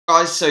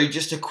Guys, so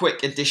just a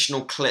quick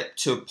additional clip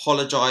to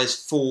apologise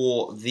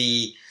for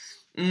the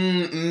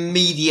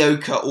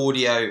mediocre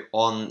audio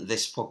on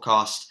this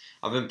podcast.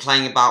 I've been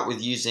playing about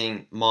with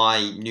using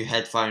my new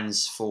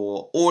headphones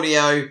for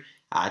audio.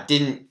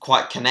 Didn't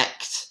quite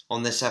connect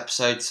on this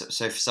episode,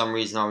 so for some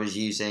reason I was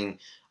using,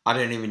 I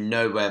don't even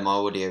know where my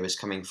audio is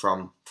coming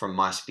from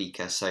my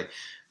speaker. So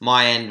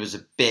my end was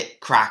a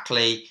bit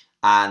crackly,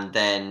 and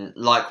then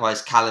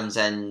likewise Calum's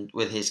end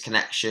with his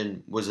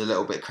connection was a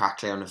little bit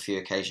crackly on a few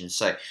occasions.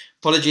 So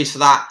apologies for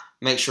that.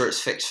 Make sure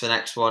it's fixed for the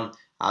next one.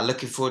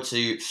 Looking forward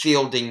to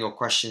fielding your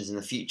questions in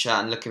the future,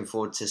 and looking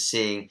forward to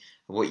seeing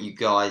what you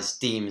guys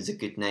deem as a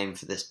good name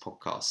for this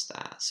podcast.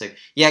 So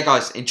yeah,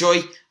 guys,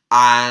 enjoy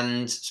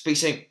and speak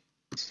soon.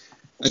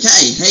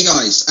 Okay, hey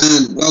guys,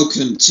 and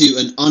welcome to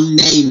an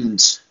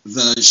unnamed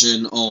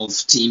version of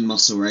Team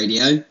Muscle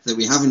Radio that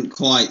we haven't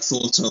quite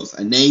thought of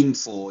a name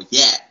for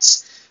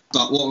yet.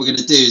 But what we're going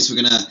to do is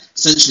we're going to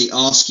essentially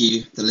ask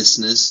you, the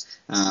listeners,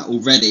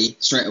 already,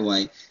 straight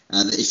away,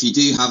 that if you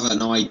do have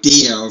an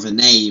idea of a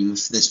name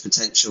for this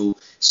potential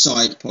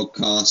side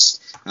podcast,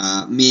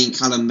 me and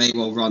Calum may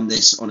well run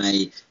this on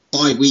a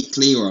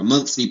bi-weekly or a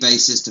monthly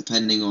basis,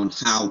 depending on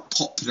how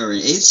popular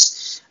it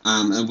is,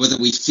 and whether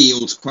we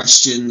field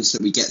questions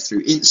that we get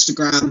through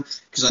Instagram,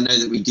 because I know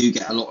that we do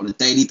get a lot on a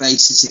daily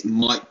basis. It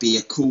might be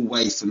a cool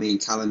way for me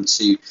and Calum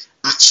to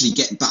actually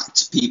get back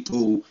to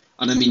people.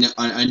 And I mean,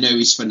 I know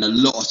we spend a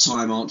lot of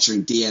time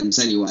answering DMs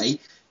anyway,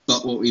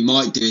 but what we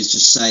might do is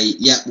just say,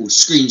 yeah, we'll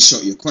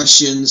screenshot your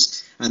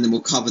questions, and then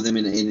we'll cover them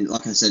in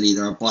like I said,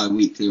 either a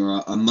bi-weekly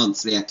or a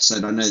monthly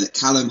episode. I know that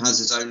Calum has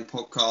his own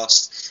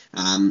podcast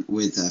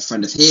with a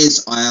friend of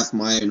his. I have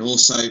my own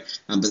also,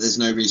 but there's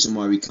no reason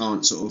why we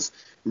can't sort of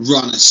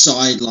run a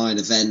sideline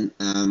event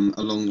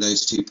along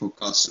those two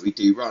podcasts that we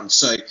do run.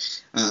 So,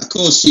 of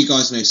course, you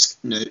guys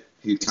know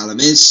who Calum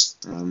is.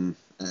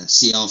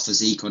 CR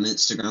Physique on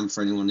Instagram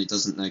for anyone who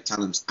doesn't know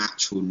Calum's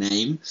actual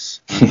name.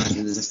 I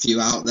imagine there's a few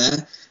out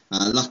there.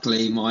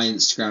 Luckily, my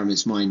Instagram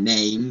is my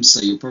name,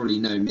 so you'll probably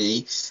know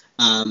me.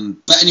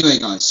 But anyway,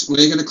 guys,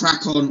 we're going to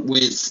crack on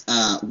with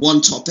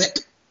one topic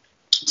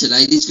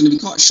today. These are going to be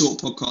quite short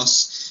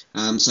podcasts,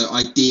 so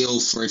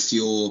ideal for if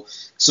you're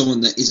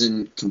someone that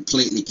isn't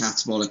completely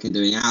catabolic and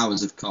doing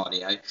hours of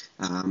cardio,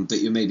 but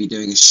you're maybe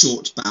doing a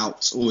short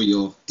bout, or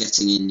you're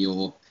getting in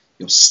your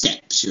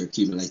steps, you're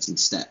accumulating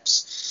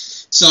steps.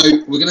 So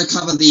we're going to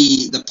cover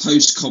the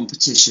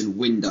post-competition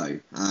window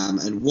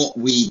and what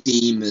we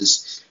deem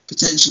as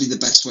potentially the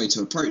best way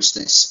to approach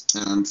this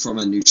from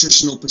a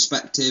nutritional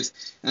perspective,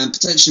 and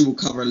potentially we'll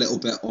cover a little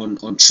bit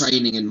on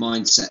training and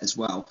mindset as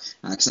well,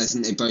 because I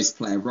think they both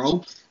play a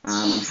role,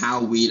 and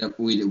how we'd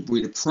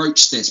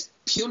approach this,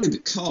 purely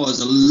because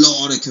a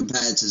lot of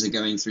competitors are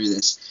going through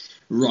this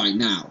right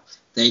now.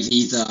 They've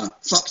either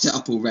fucked it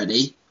up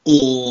already,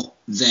 or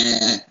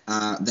they're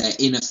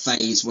in a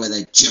phase where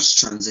they're just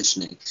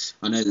transitioning.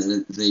 I know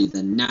that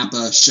the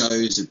NABA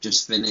shows have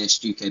just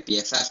finished, UK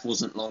BFF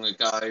wasn't long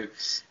ago,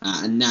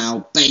 and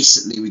now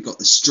basically we've got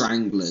the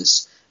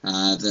stranglers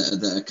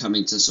that are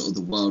coming to sort of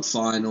the World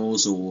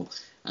Finals, or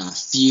a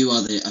few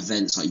other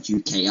events like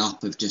UK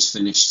Up have just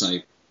finished. So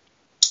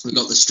we've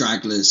got the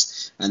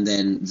stragglers, and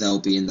then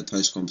they'll be in the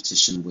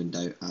post-competition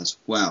window as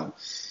well.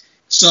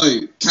 So,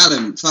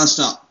 Calum, first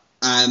up,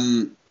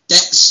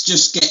 let's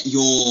just get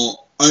your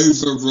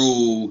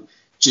overall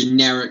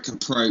generic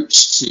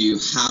approach to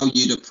how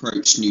you'd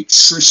approach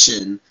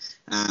nutrition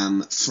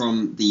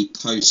from the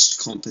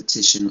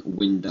post-competition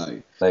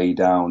window. Lay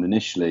down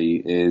initially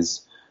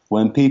is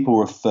when people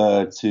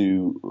refer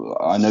to,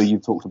 I know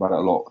you've talked about it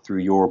a lot through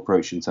your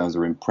approach in terms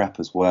of in prep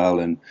as well,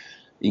 and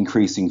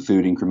increasing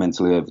food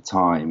incrementally over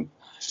time.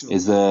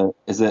 Sure.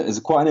 is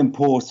quite an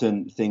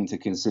important thing to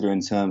consider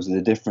in terms of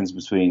the difference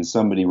between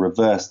somebody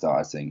reverse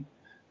dieting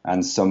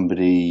and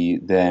somebody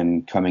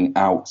then coming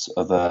out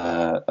of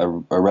a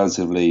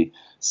relatively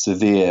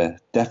severe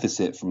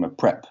deficit from a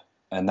prep.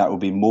 And that would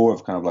be more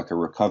of kind of like a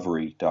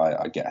recovery diet,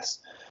 I guess.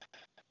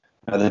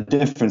 Now, the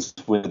difference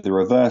with the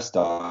reverse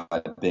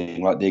diet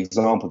being like the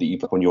example that you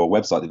put on your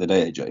website the other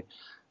day, AJ,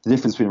 the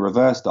difference between a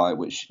reverse diet,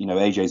 which, you know,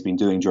 AJ's been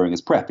doing during his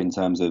prep, in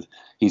terms of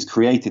he's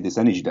created this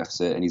energy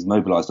deficit and he's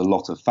mobilized a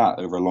lot of fat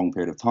over a long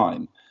period of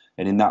time.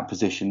 And in that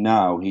position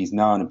now, he's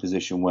now in a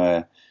position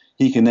where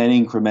he can then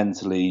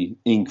incrementally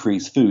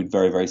increase food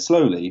very, very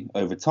slowly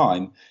over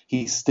time.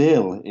 He's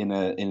still in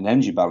an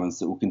energy balance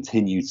that will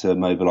continue to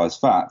mobilize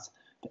fat.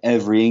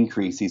 Every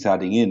increase he's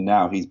adding in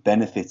now, he's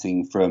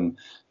benefiting from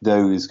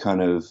those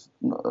kind of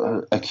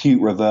acute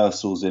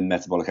reversals in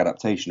metabolic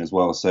adaptation as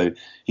well. So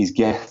he's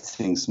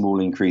getting small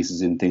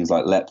increases in things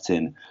like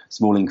leptin,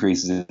 small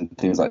increases in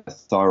things like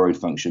thyroid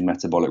function,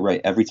 metabolic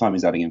rate, every time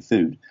he's adding in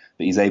food.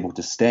 But he's able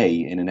to stay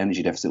in an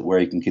energy deficit where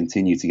he can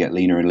continue to get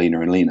leaner and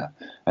leaner and leaner.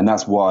 And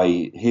that's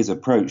why his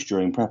approach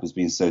during prep has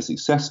been so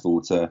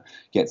successful to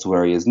get to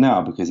where he is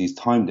now, because he's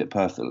timed it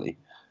perfectly.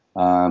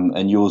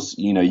 And yours,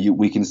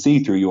 we can see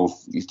through your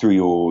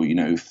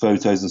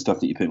photos and stuff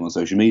that you put on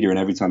social media, and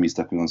every time you're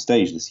stepping on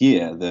stage this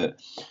year,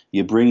 that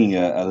you're bringing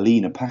a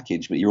leaner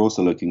package, but you're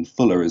also looking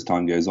fuller as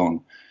time goes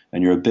on.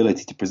 and your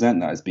ability to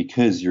present that is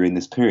because you're in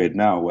this period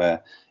now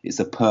where it's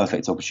a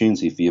perfect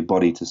opportunity for your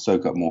body to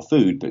soak up more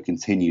food but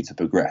continue to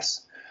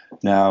progress.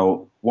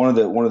 Now, one of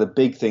the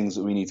big things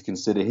that we need to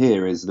consider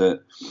here is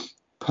that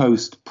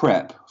post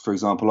prep, for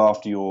example,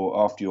 after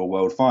your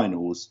world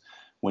finals,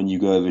 when you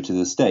go over to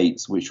the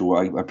States, which will,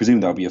 I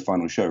presume that'll be your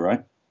final show,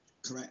 right?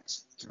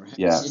 Correct.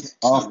 Yeah.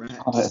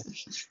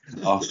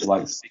 After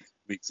like 6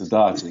 weeks of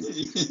dieting.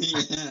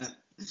 Yeah.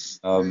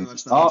 Pretty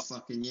much the whole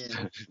fucking year.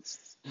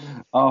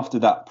 After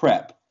that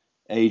prep,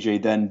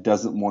 AJ then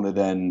doesn't want to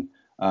then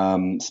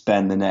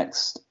spend the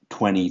next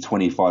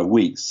 20-25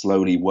 weeks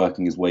slowly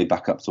working his way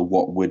back up to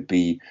what would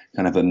be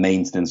kind of a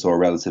maintenance or a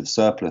relative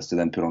surplus to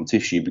then put on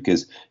tissue,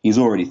 because he's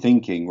already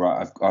thinking,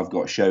 right, I've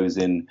got shows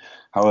in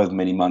however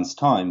many months'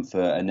 time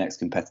for a next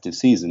competitive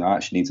season. I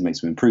actually need to make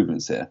some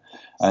improvements here.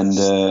 And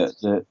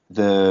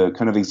the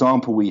kind of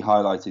example we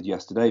highlighted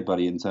yesterday,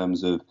 buddy, in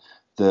terms of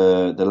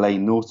the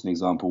Lane Norton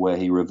example, where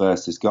he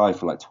reversed this guy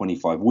for like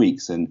 25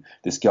 weeks and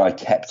this guy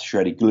kept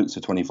shredded glutes for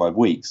 25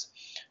 weeks.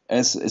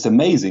 It's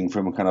amazing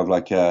from a kind of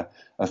like a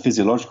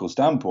physiological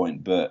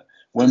standpoint, but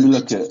when we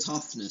look at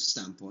toughness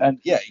standpoint, and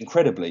yeah,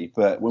 incredibly.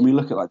 But when we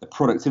look at like the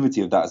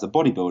productivity of that as a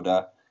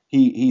bodybuilder,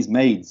 he's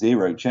made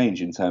zero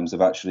change in terms of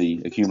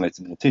actually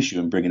accumulating more tissue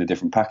and bringing a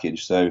different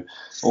package. So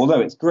although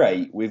it's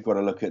great, we've got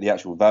to look at the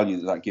actual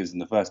value that gives in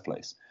the first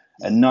place.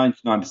 And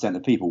 99%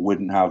 of people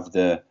wouldn't have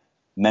the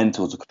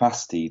mental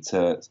capacity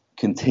to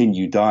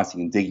continue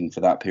dieting and digging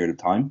for that period of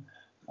time.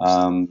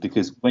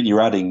 Because when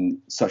you're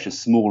adding such a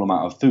small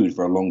amount of food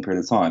for a long period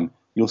of time,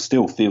 you'll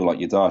still feel like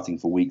you're dieting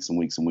for weeks and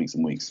weeks and weeks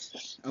and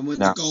weeks. And when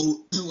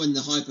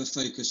the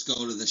hyper-focused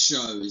goal of the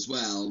show as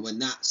well, when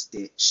that's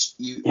ditched,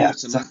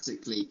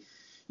 automatically,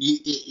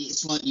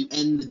 it's like you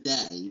end the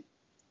day,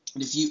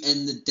 and if you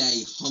end the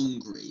day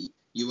hungry,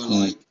 you are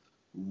like,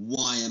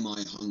 why am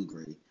I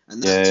hungry?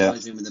 And that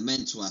ties in with the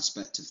mental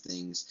aspect of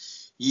things.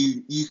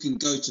 You can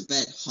go to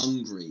bed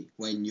hungry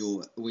when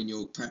you're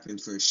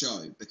prepping for a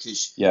show,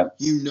 because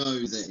you know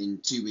that in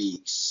 2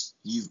 weeks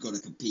you've got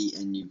to compete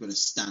and you've got to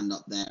stand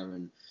up there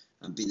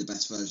and be the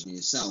best version of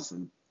yourself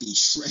and be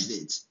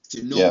shredded. If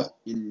you're not,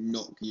 you're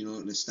not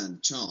going to stand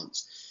a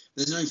chance.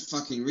 There's no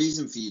fucking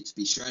reason for you to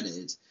be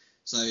shredded.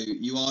 So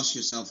you ask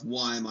yourself,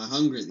 why am I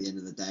hungry at the end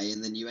of the day?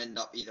 And then you end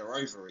up either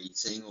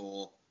overeating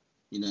or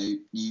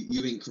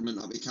you increment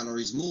up your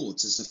calories more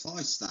to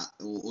suffice that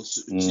or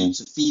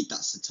to feed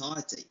that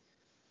satiety.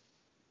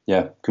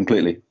 Yeah,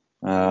 completely.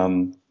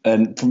 And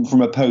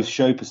from a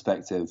post-show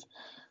perspective,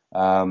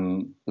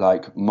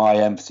 like my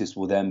emphasis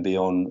will then be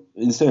on,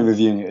 instead of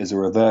reviewing it as a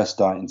reverse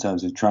diet in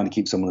terms of trying to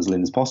keep someone as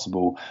lean as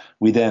possible,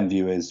 we then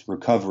view as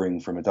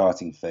recovering from a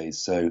dieting phase.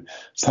 So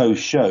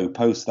post-show,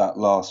 post that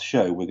last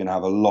show, we're going to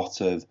have a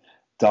lot of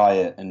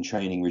diet and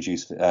training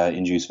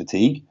induced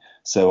fatigue.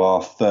 So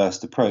our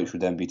first approach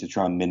would then be to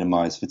try and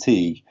minimize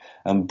fatigue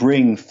and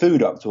bring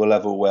food up to a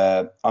level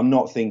where I'm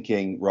not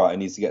thinking, right, I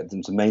need to get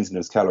them to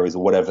maintenance calories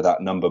or whatever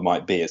that number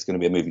might be. It's going to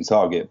be a moving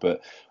target,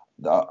 but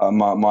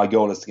my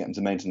goal is to get them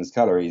to maintenance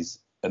calories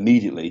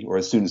immediately or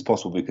as soon as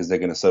possible, because they're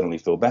going to suddenly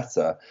feel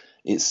better.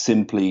 It's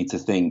simply to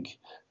think,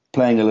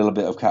 playing a little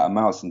bit of cat and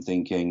mouse and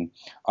thinking,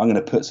 I'm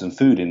going to put some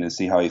food in and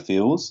see how he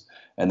feels.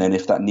 And then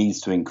if that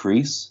needs to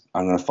increase,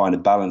 I'm going to find a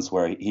balance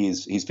where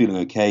he's feeling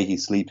okay,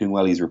 he's sleeping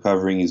well, he's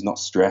recovering, he's not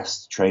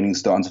stressed, training's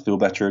starting to feel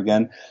better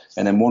again.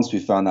 And then once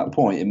we've found that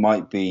point, it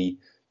might be,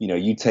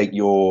 you take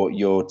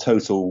your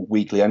total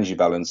weekly energy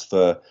balance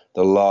for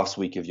the last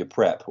week of your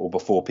prep or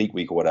before peak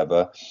week or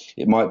whatever.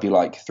 It might be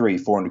like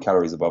 300-400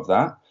 calories above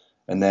that.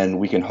 And then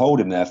we can hold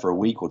him there for a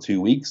week or 2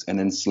 weeks and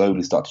then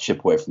slowly start to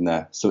chip away from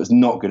there. So it's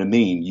not going to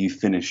mean you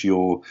finish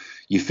your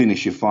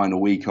final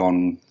week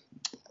on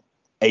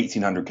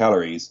 1,800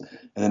 calories,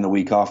 and then the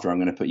week after I'm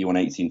going to put you on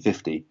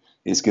 1,850.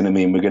 It's going to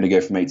mean we're going to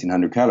go from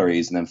 1,800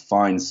 calories and then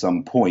find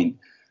some point,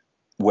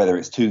 whether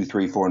it's 200,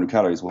 300, 400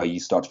 calories, where you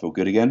start to feel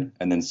good again,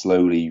 and then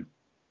slowly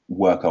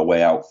work our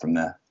way out from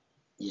there.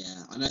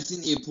 Yeah, and I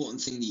think the important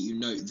thing that you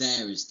note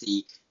there is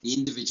the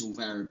individual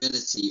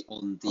variability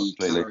on the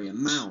calorie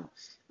amount.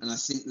 And I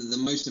think that the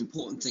most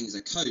important thing as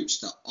a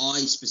coach that I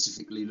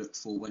specifically look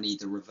for when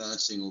either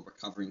reversing or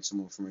recovering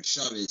someone from a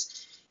show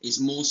is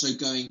more so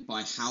going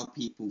by how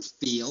people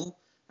feel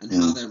and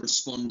how they're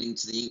responding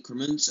to the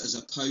increments, as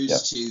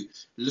opposed to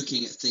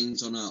looking at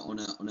things on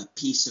a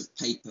piece of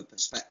paper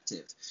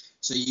perspective.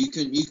 So you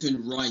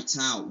can write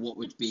out what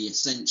would be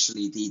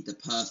essentially the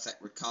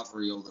perfect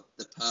recovery or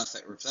the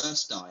perfect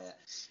reverse diet,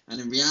 and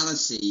in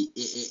reality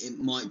it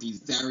might be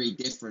very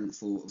different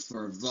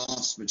for a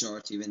vast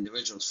majority of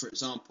individuals. For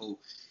example,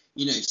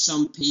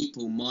 some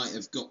people might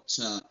have got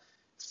to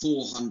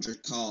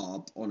 400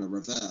 carb on a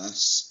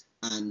reverse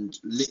and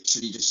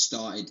literally just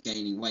started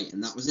gaining weight,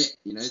 and that was it.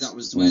 That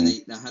was where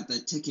they had their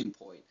ticking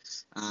point.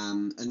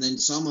 And then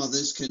some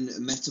others can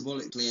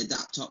metabolically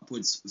adapt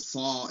upwards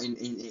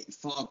in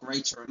far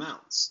greater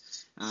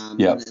amounts. And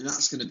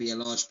that's going to be a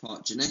large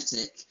part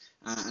genetic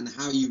and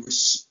how you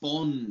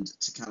respond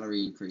to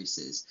calorie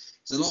increases.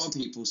 So a lot of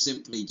people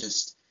simply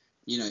just,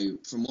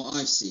 from what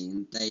I've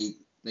seen,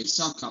 they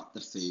suck up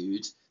the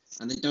food,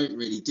 and they don't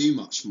really do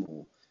much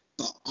more.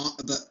 But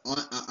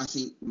I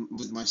think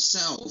with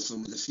myself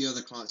and with a few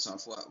other clients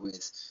I've worked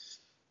with,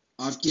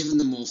 I've given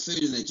them more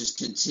food and they just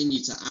continue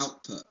to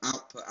output,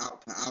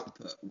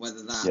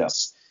 whether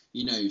that's,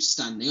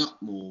 standing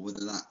up more,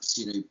 whether that's,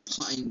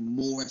 putting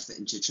more effort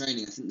into your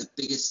training. I think the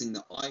biggest thing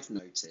that I've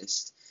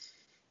noticed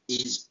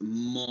is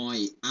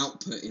my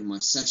output in my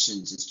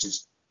sessions is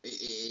just,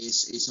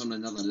 it's on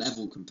another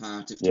level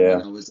comparative to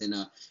when I was in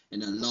a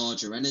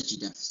larger energy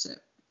deficit.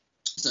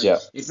 So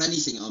if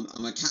anything,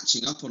 I'm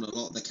catching up on a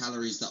lot of the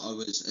calories that I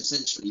was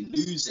essentially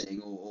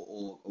losing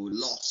or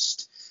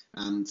lost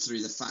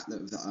through the fact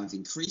that I've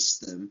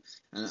increased them,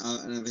 and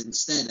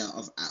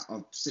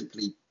I've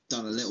simply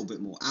done a little bit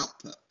more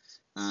output.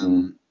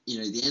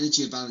 The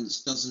energy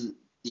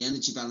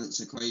balance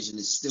equation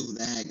is still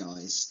there,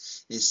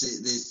 guys.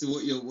 It's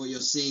what you're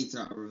seeing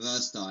throughout a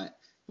reverse diet.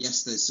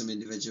 Yes, there's some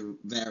individual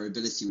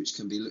variability which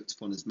can be looked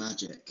upon as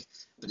magic,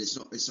 but it's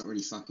not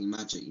really fucking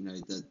magic.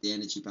 The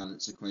energy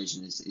balance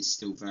equation is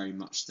still very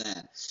much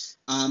there.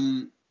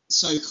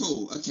 So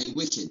cool. Okay,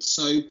 wicked.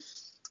 So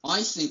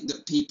I think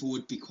that people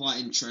would be quite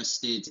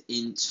interested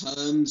in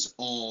terms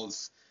of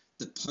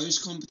the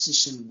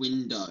post-competition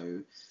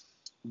window.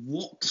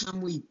 What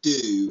can we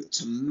do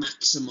to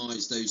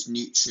maximize those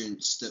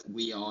nutrients that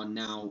we are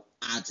now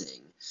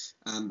adding?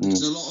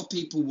 Because a lot of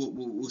people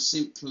will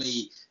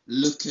simply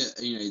look at,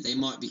 they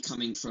might be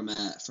coming from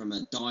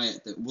a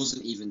diet that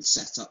wasn't even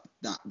set up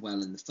that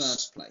well in the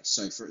first place.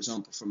 So, for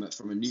example, from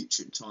a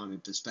nutrient timing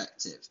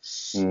perspective,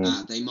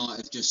 they might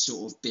have just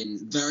sort of been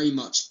very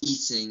much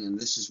eating, and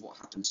this is what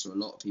happens to a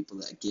lot of people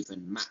that are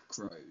given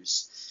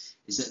macros,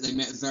 is that they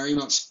very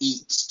much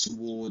eat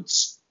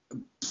towards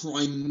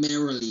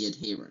primarily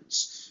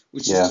adherence,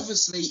 which is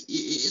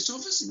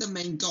obviously the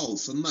main goal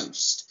for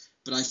most.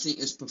 But I think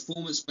as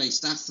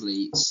performance-based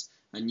athletes,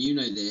 and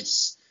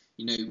this,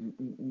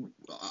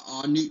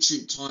 our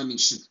nutrient timing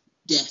should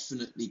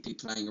definitely be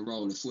playing a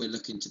role if we're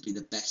looking to be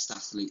the best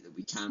athlete that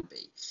we can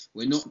be.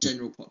 We're not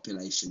general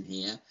population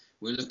here.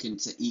 We're looking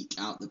to eke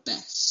out the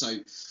best.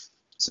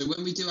 So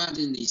when we do add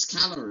in these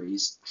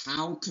calories,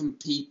 how can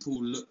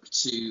people look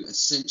to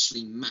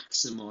essentially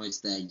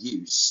maximize their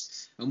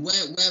use? And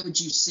where would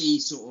you see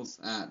sort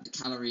of the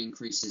calorie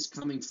increases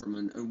coming from,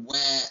 and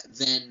where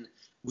then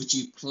would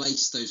you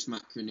place those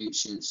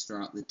macronutrients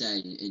throughout the day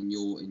in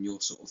your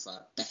sort of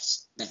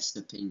best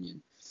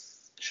opinion?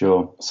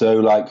 Sure.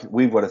 So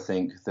we've got to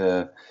think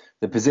the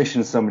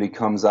position somebody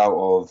comes out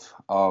of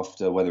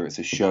after, whether it's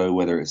a show,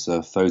 whether it's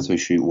a photo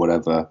shoot,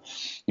 whatever,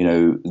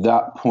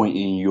 that point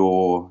in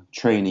your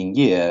training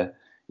year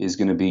is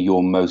going to be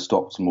your most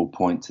optimal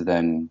point to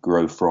then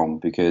grow from,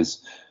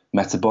 because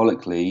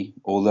metabolically,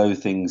 although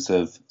things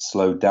have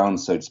slowed down,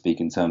 so to speak,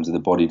 in terms of the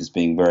body just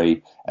being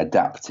very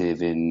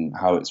adaptive in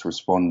how it's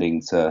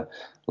responding to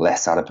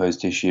less adipose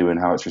tissue and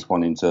how it's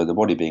responding to the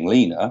body being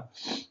leaner,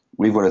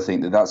 we've got to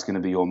think that that's going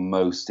to be your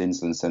most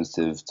insulin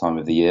sensitive time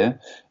of the year,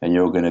 and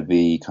you're going to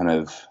be kind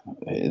of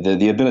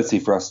the ability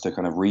for us to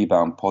kind of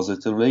rebound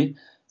positively,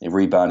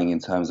 rebounding in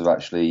terms of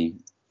actually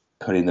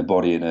putting the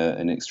body in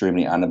an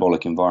extremely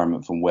anabolic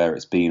environment from where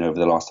it's been over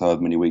the last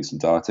however many weeks of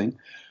dieting.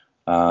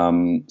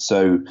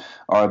 So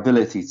our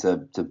ability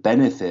to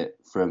benefit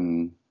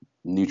from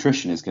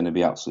nutrition is going to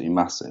be absolutely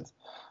massive.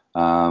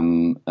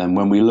 And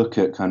when we look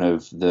at kind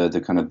of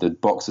the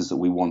boxes that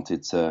we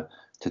wanted to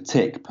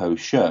tick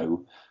post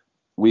show,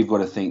 we've got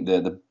to think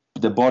that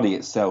the body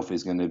itself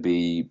is going to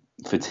be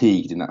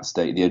fatigued in that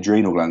state. The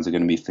adrenal glands are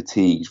going to be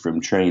fatigued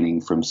from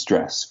training, from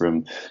stress,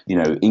 from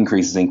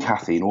increases in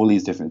caffeine, all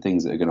these different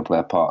things that are going to play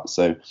a part.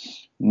 So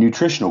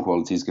nutritional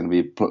quality is going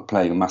to be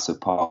playing a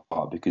massive part,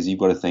 because you've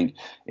got to think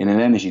in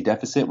an energy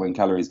deficit, when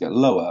calories get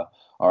lower,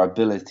 our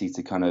ability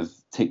to kind of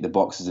tick the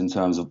boxes in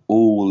terms of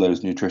all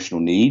those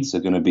nutritional needs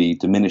are going to be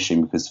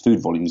diminishing, because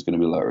food volume is going to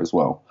be lower as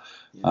well.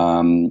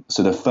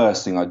 So the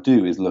first thing I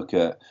do is look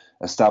at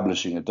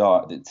establishing a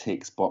diet that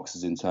ticks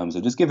boxes in terms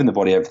of just giving the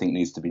body everything it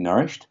needs to be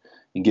nourished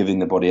and giving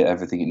the body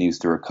everything it needs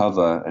to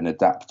recover and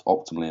adapt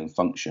optimally and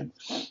function.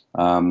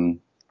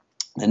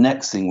 The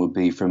next thing would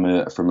be from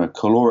a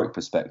caloric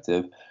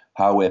perspective,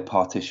 how we're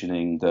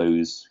partitioning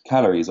those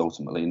calories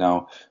ultimately.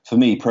 Now, for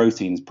me,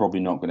 protein's probably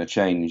not going to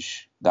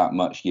change that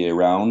much year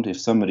round. If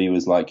somebody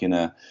was in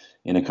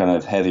a kind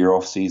of heavier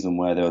off season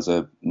where there was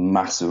a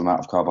massive amount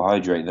of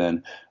carbohydrate,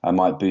 then I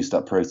might boost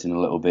up protein a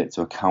little bit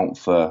to account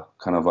for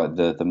kind of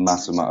the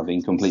massive amount of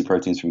incomplete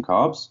proteins from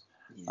carbs.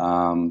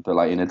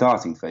 But in a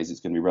dieting phase,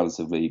 it's going to be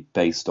relatively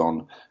based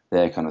on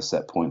their kind of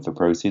set point for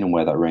protein and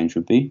where that range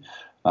would be.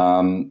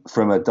 From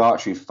a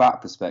dietary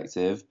fat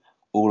perspective,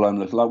 all I'm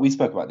looking, we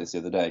spoke about this the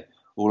other day,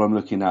 all I'm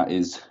looking at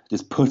is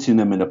just putting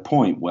them in a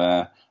point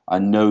where I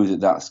know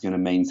that that's going to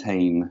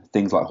maintain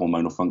things like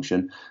hormonal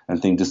function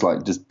and things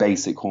just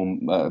basic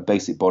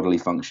bodily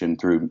function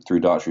through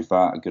dietary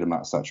fat, a good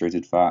amount of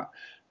saturated fat,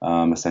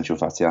 essential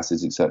fatty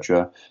acids,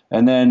 etc.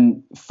 And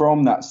then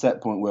from that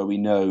set point where we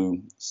know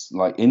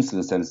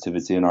insulin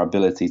sensitivity and our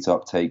ability to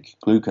uptake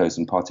glucose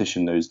and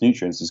partition those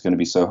nutrients is going to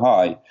be so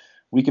high,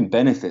 we can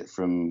benefit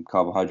from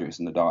carbohydrates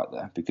in the diet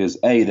there, because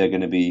A, they're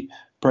going to be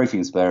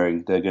protein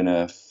sparing, they're going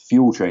to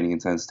fuel training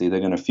intensity, they're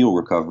going to fuel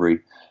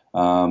recovery.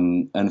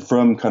 And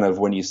from kind of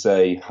when you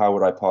say, how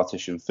would I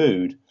partition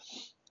food,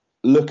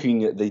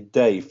 looking at the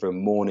day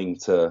from morning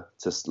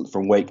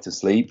from wake to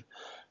sleep,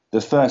 the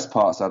first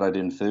parts that I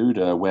did in food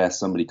are where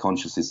somebody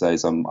consciously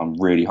says, I'm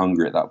really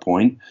hungry at that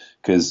point,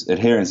 because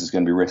adherence is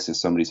going to be risked if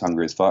somebody's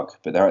hungry as fuck.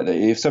 But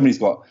if somebody's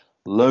got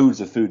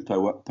loads of food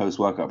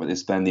post-workout, but they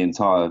spend the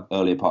entire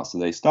earlier parts of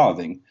the day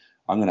starving,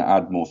 I'm going to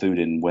add more food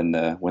in when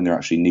they're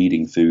actually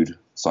needing food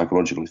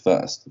psychologically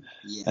first.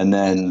 Yeah, and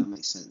then that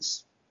makes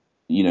sense.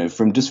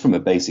 From a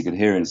basic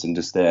adherence and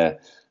just their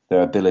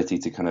ability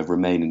to kind of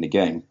remain in the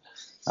game.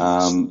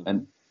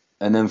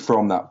 And then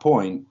from that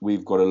point,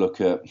 we've got to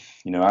look at,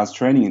 as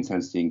training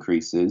intensity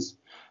increases,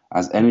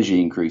 as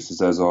energy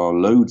increases, as our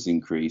loads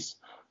increase,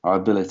 our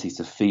ability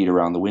to feed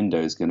around the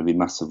window is going to be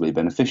massively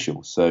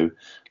beneficial. So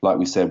like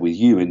we said with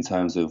you, in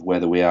terms of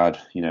whether we add,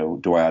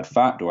 do I add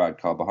fat, do I add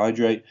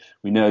carbohydrate?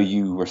 We know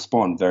you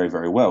respond very,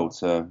 very well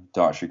to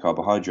dietary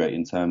carbohydrate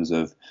in terms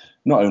of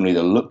not only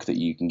the look that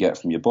you can get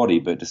from your body,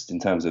 but just in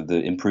terms of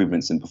the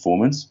improvements in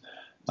performance.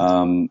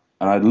 And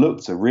I'd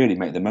look to really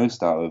make the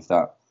most out of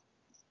that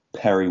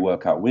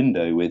peri-workout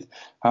window with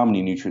how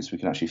many nutrients we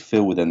can actually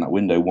fill within that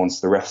window once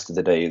the rest of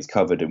the day is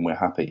covered and we're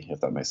happy, if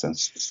that makes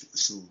sense.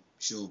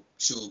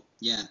 Sure.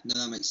 Yeah, no,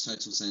 that makes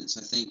total sense.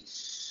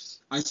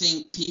 I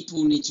think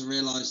people need to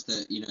realise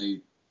that,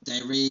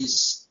 there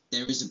is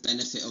a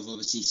benefit of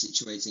obviously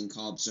situating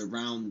carbs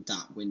around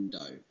that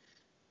window.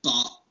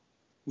 But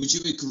would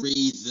you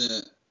agree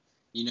that,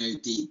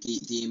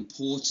 the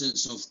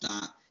importance of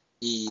that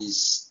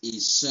is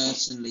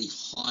certainly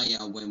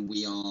higher when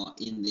we are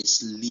in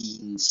this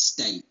lean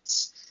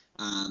state,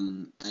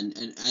 and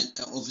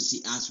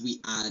obviously as we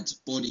add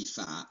body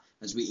fat,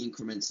 as we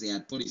incrementally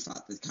add body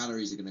fat, the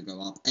calories are going to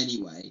go up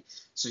anyway.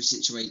 So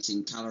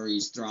situating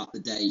calories throughout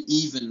the day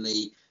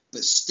evenly,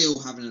 but still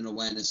having an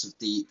awareness of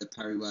the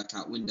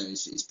peri-workout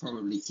windows is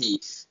probably key.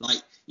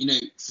 Like,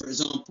 for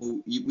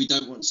example, we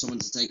don't want someone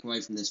to take away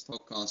from this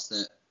podcast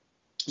that,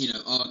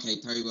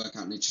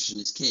 peri-workout nutrition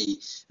is key,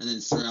 and then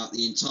throughout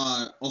the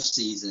entire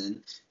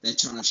off-season, they're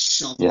trying to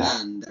shove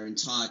in their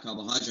entire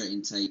carbohydrate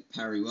intake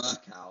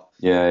peri-workout.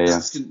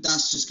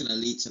 That's just going to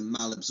lead to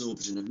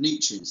malabsorption of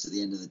nutrients at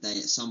the end of the day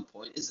at some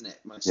point, isn't it?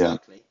 Most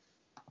likely.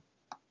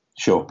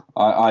 Sure.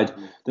 Like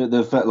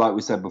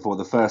we said before,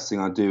 the first thing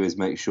I do is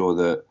make sure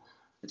that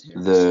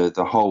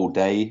the whole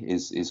day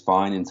is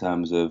fine in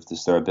terms of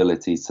just their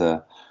ability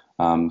to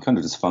kind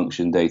of just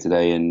function day to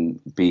day and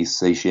be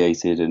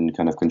satiated and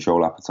kind of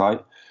control appetite.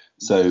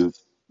 So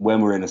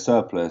when we're in a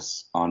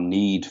surplus, our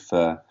need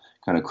for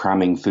kind of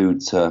cramming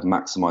food to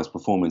maximize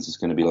performance is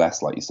going to be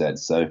less, like you said.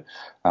 So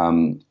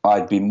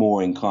I'd be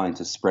more inclined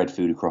to spread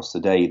food across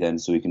the day then,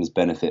 so we can just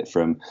benefit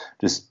from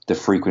just the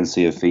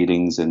frequency of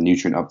feedings and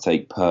nutrient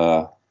uptake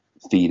per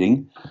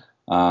feeding,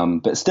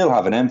 but still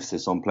have an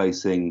emphasis on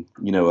placing,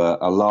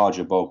 a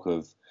larger bulk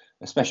of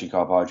especially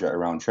carbohydrate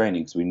around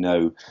training, because we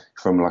know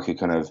from like a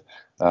kind of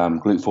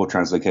GLUT4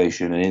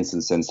 translocation and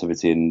insulin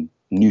sensitivity and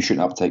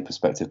nutrient uptake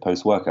perspective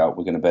post-workout,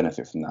 we're going to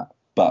benefit from that.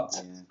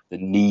 But the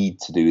need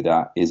to do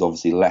that is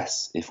obviously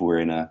less if we're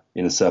in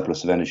a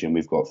surplus of energy and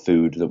we've got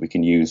food that we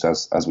can use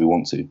as we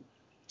want to.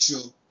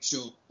 Sure.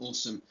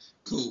 Awesome.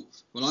 Cool.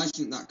 Well, I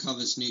think that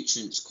covers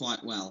nutrients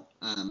quite well.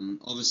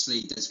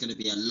 Obviously, there's going to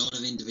be a lot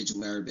of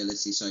individual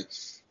variability. So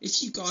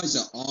if you guys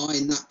are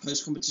in that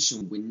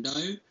post-competition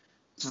window,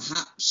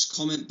 perhaps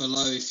comment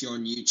below if you're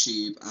on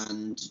YouTube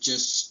and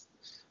just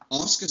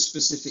ask a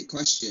specific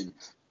question.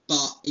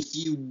 But if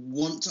you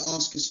want to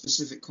ask a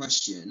specific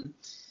question,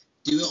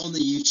 do it on the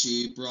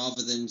YouTube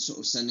rather than sort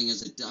of sending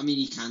us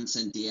you can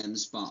send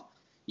DMs, but,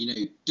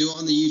 do it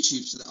on the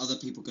YouTube so that other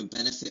people can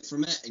benefit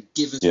from it and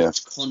give as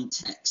much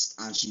context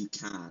as you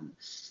can.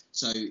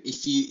 So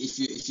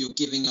if you're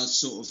giving us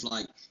sort of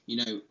like,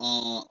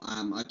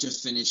 I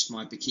just finished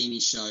my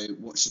bikini show,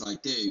 what should I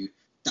do?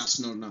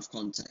 That's not enough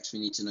context. We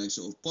need to know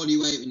sort of body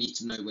weight. We need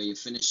to know where your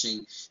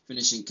finishing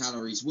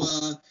calories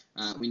were.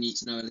 We need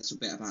to know a little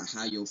bit about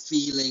how you're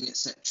feeling,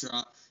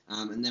 etc.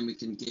 And then we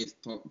can give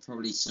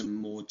probably some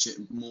more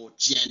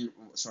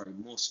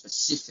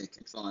specific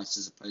advice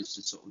as opposed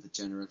to sort of the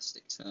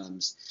generalistic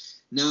terms.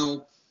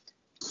 Now,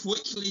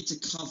 quickly to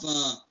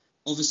cover,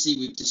 obviously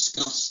we've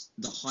discussed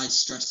the high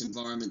stress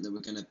environment that we're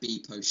going to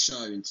be post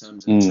show in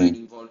terms of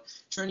training volume.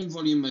 Training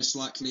volume most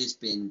likely has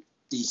been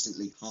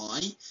decently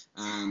high,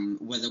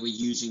 whether we're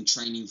using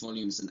training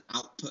volume as an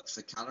output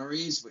for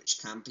calories, which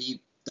can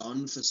be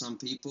done for some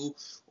people,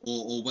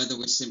 or whether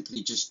we're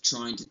simply just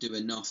trying to do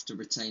enough to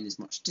retain as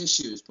much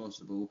tissue as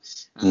possible.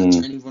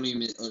 Training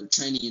volume or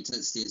training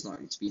intensity is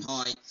likely to be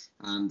high.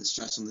 The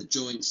stress on the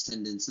joints,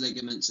 tendons,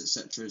 ligaments,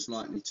 etc. is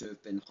likely to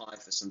have been high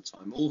for some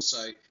time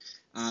also.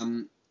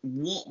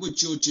 What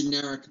would your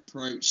generic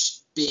approach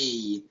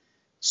be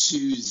to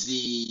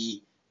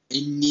the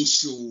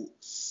initial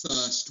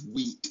first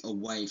week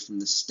away from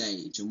the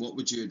stage, and what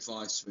would you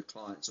advise to a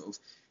client sort of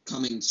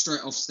coming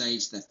straight off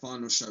stage, their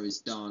final show is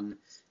done,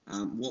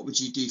 What would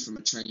you do from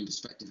a training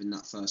perspective in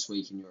that first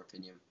week, in your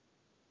opinion?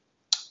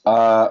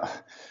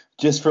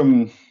 Just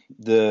from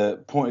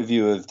the point of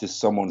view of just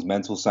someone's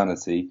mental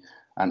sanity,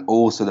 and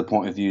also the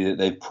point of view that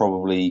they've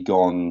probably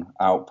gone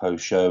out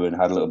post show and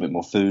had a little bit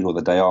more food, or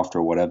the day after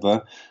or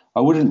whatever, I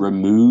wouldn't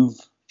remove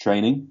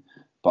training,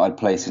 but I'd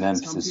place an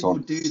emphasis on.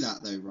 Some people do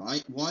that though,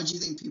 right? Why do you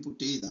think people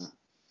do that?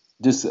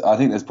 I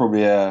think there's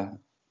probably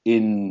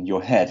in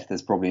your head,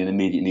 there's probably an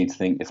immediate need to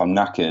think, if I'm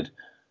knackered,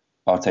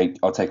 I'll take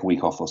a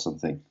week off or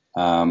something.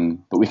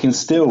 But we can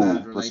still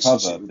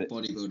recover. With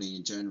bodybuilding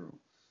in general.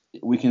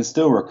 We can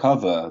still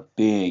recover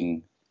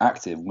being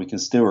active. We can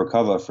still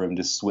recover from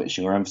just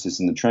switching our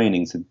emphasis in the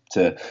training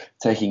to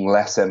taking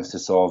less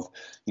emphasis of,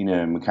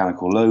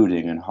 mechanical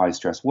loading and high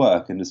stress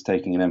work, and just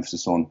taking an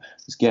emphasis on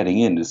just getting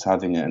in, just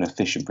having an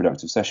efficient,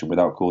 productive session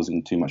without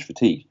causing too much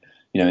fatigue.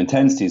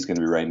 Intensity is going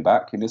to be reined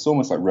back, and it's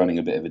almost like running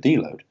a bit of a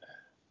deload.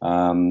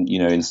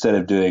 Instead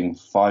of doing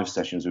 5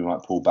 sessions, we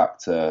might pull back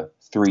to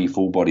 3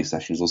 full body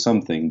sessions or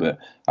something, but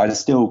I'd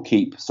still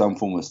keep some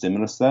form of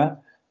stimulus there.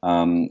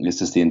 It's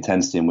just the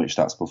intensity in which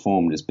that's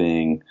performed is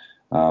being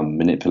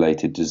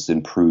manipulated to just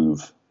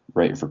improve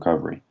rate of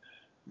recovery.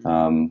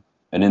 And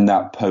in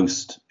that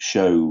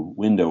post-show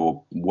window,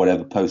 or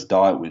whatever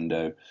post-diet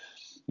window,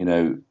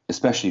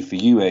 especially for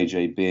you,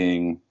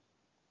 AJ,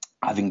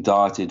 having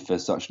dieted for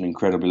such an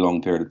incredibly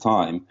long period of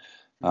time,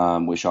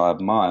 which I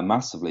admire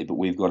massively, but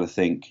we've got to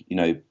think,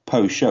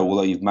 post-show,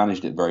 although you've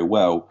managed it very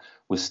well,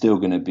 we're still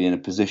going to be in a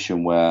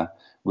position where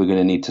we're going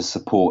to need to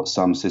support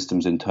some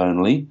systems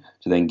internally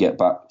to then get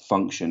back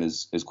function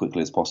as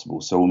quickly as possible.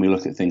 So when we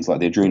look at things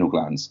like the adrenal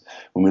glands,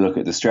 when we look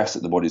at the stress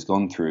that the body's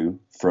gone through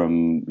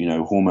from,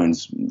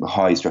 hormones,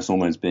 high stress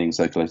hormones being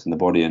circulated in the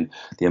body, and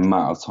the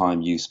amount of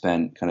time you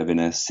spent kind of in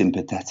a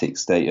sympathetic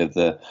state of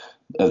the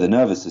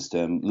nervous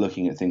system,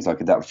 looking at things like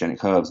adaptogenic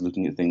curves,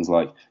 looking at things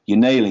like you're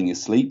nailing your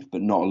sleep,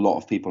 but not a lot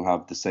of people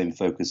have the same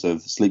focus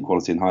of sleep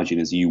quality and hygiene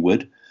as you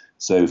would.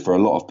 So for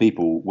a lot of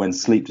people, when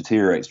sleep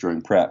deteriorates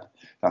during prep,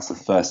 that's the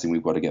first thing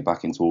we've got to get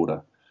back into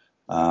order.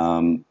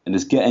 And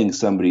just getting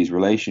somebody's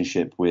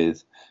relationship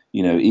with,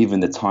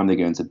 even the time they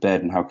go into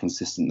bed and how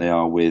consistent they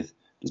are with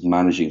just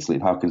managing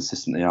sleep, how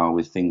consistent they are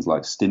with things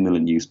like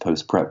stimulant use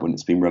post-prep when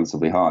it's been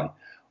relatively high.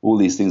 All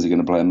these things are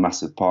going to play a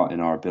massive part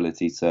in our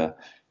ability to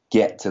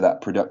get to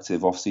that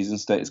productive off-season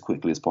state as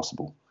quickly as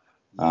possible.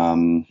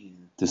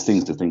 There's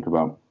things to think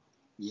about.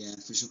 Yeah,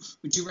 for sure.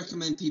 Would you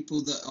recommend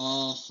people that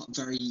are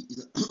very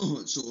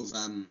sort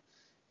of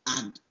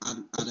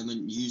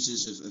adamant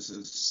users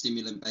of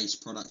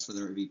stimulant-based products,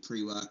 whether it be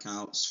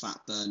pre-workouts, fat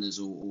burners,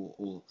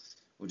 or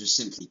just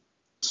simply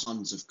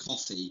tons of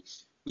coffee?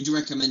 Would you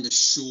recommend a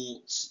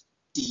short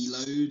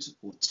deload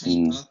or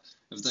taper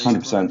of those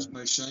 100%. products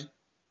post-show?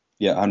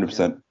 Yeah,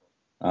 100%.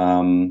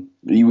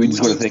 Would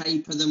you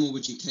taper them, or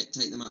would you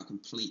take them out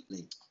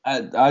completely?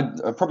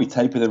 I'd probably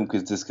taper them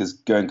because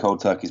going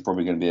cold turkey is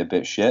probably going to be a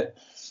bit shit.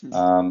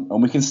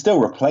 And we can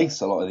still replace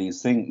a lot of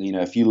these things.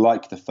 If you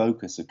like the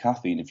focus of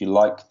caffeine, if you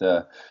like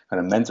the kind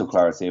of mental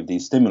clarity of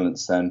these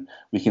stimulants, then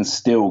we can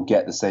still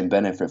get the same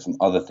benefit from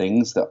other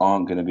things that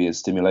aren't going to be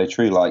as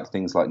stimulatory, like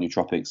things like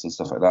nootropics and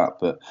stuff like that.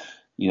 But,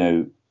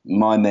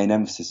 my main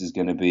emphasis is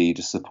going to be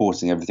just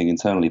supporting everything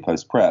internally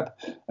post-prep.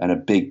 And a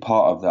big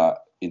part of that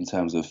in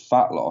terms of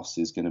fat loss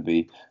is going to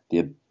be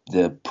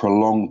the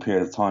prolonged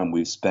period of time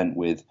we've spent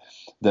with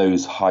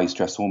those high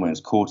stress hormones,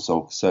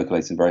 cortisol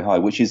circulating very high,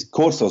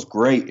 cortisol's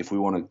great if we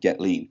want to get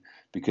lean,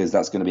 because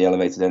that's going to be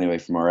elevated anyway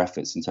from our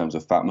efforts in terms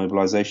of fat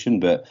mobilization.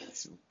 But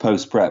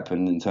post-prep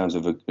and in terms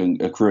of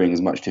accruing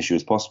as much tissue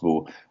as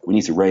possible, we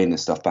need to rein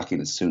this stuff back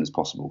in as soon as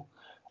possible.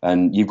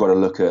 And you've got to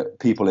look at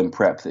people in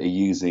prep that are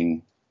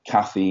using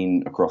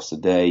caffeine across the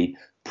day,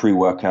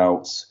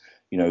 pre-workouts,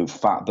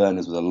 fat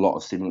burners with a lot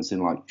of stimulants in,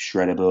 like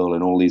Shreddable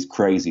and all these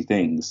crazy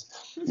things.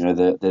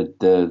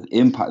 The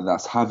impact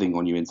that's having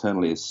on you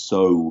internally is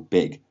so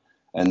big.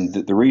 And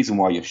the reason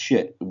why your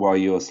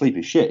sleep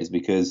is shit is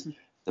because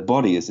the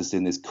body is just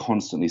in this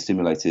constantly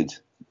stimulated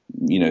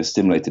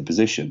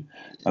position.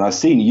 And I've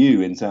seen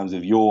you in terms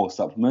of your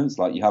supplements,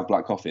 like you have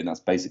black coffee and that's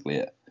basically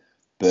it.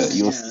 But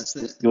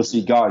you'll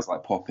see guys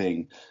like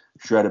popping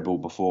Shreddable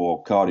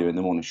before cardio in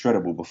the morning,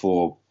 Shreddable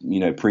before,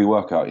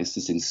 pre-workout. It's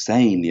just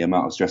insane the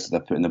amount of stress that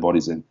they're putting their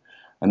bodies in.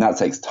 And that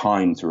takes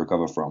time to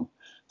recover from.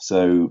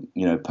 So,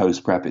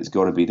 post-prep, this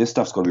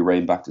stuff's got to be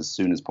reined back as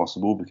soon as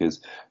possible, because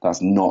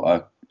that's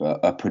not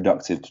a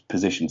productive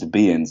position to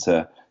be in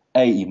to,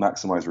 A,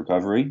 maximize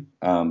recovery,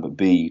 but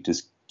B,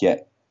 just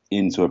get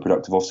into a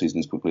productive off-season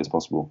as quickly as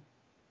possible.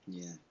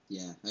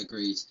 Yeah,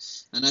 agreed.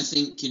 And I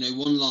think,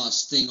 one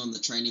last thing on the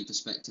training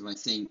perspective, I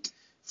think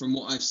from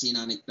what I've seen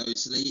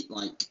anecdotally,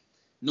 like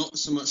not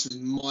so much with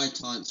my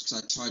clients,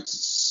 because I try to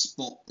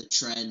spot the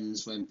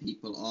trends when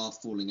people are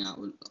falling out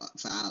of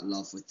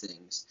love with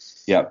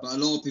things. Yeah. But a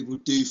lot of people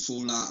do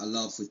fall out of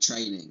love with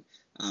training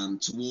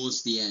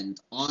towards the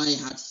end. I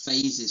had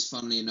phases,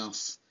 funnily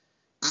enough,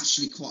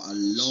 actually quite a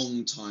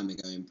long time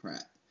ago in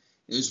prep,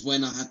 It was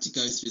when I had to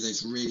go through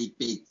those really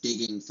big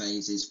digging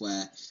phases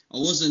where I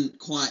wasn't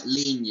quite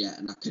lean yet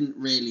and I couldn't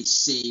really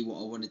see what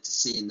I wanted to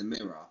see in the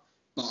mirror,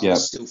 but I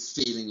was still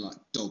feeling like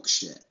dog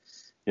shit.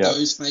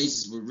 Those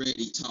phases were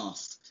really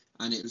tough,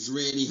 and it was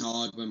really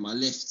hard when my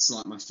lifts,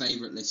 like my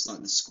favourite lifts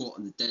like the squat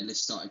and the deadlift,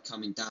 started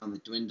coming down, they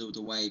dwindled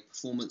away.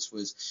 Performance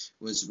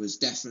was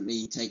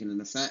definitely taking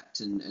an effect,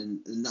 and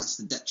that's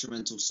the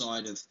detrimental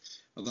side of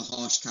a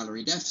harsh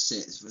calorie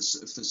deficit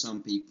for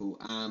some people,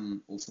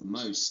 or for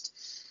most,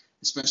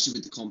 especially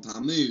with the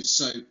compound moves.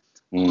 So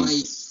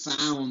I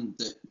found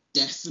that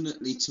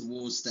definitely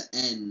towards the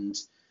end,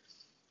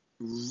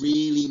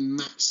 really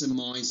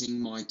maximising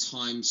my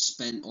time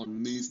spent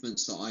on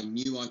movements that I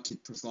knew I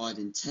could provide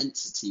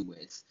intensity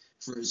with.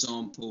 For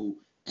example,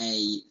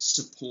 a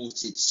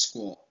supported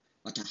squat,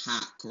 like a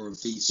hack or a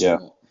V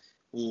squat,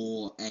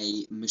 or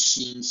a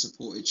machine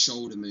supported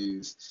shoulder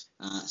move.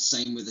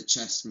 Same with a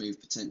chest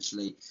move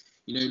potentially.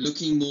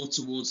 Looking more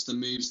towards the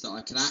moves that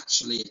I could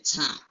actually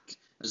attack,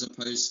 as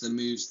opposed to the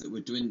moves that were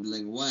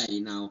dwindling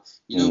away. Now,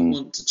 you don't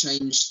want to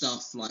change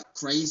stuff like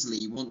crazily.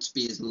 You want to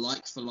be as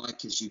like for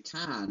like as you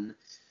can,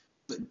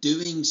 but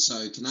doing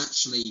so can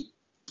actually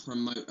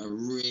promote a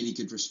really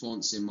good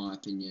response, in my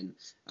opinion.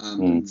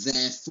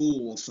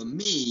 Therefore, for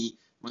me,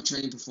 my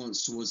training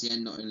performance towards the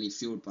end not only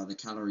fueled by the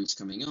calories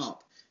coming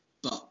up,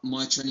 but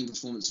my training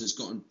performance has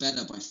gotten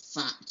better by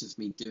fact of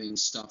me doing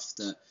stuff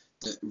that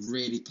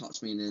really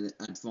puts me in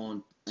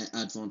an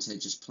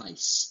advantageous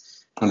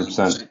place.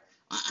 100%.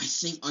 I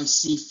think I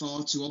see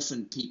far too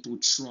often people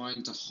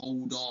trying to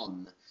hold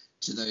on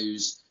to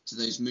those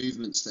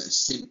movements that are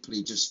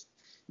simply just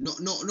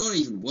not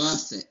even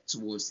worth it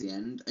towards the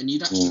end, and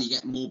you'd actually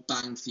get more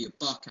bang for your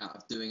buck out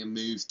of doing a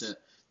move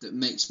that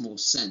makes more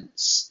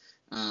sense.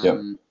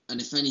 And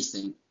if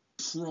anything,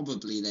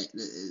 probably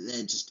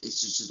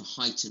it's just a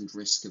heightened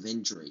risk of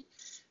injury.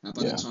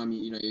 By the time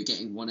you're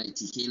getting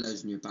 180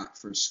 kilos on your back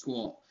for a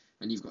squat,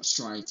 and you've got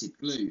striated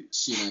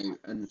glutes,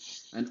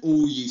 and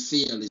all you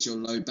feel is your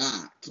low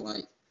back.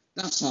 Like,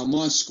 that's how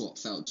my squat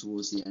felt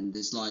towards the end.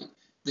 Is like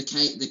the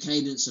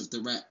cadence of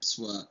the reps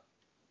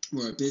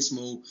were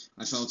abysmal.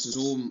 I felt it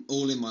was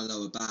all in my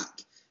lower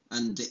back,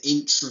 and the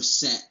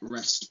intra-set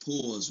rest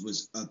pause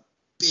was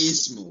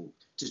abysmal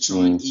to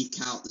try and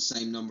eke out the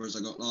same number as I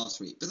got last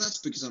week. But that's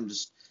because I'm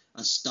just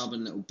a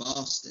stubborn little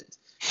bastard.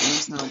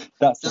 And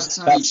that's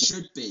how you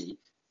should be,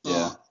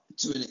 but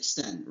to an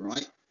extent,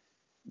 right?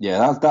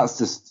 Yeah, that's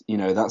just,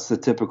 that's the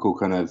typical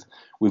kind of,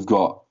 we've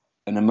got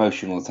an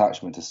emotional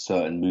attachment to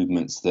certain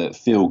movements that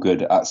feel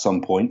good at some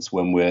points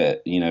when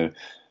we're,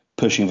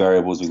 pushing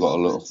variables, we've got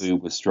a lot of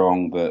food, we're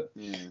strong, but,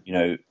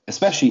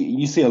 especially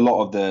you see a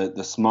lot of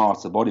the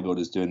smarter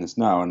bodybuilders doing this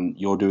now, and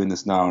you're doing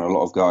this now, and a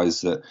lot of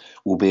guys that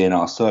will be in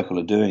our circle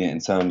are doing it in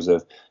terms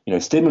of,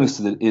 stimulus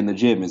in the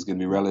gym is going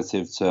to be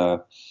relative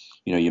to,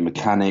 your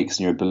mechanics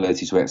and your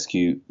ability to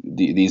execute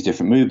these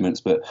different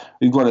movements. But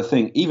we've got to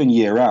think, even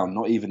year round,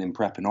 not even in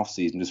prep and off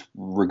season, just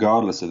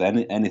regardless of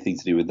anything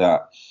to do with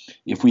that,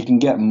 if we can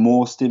get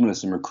more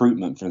stimulus and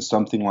recruitment from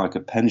something like a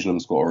pendulum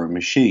squat or a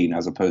machine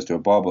as opposed to a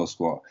barbell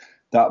squat,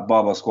 that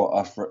barbell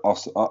squat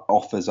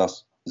offers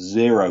us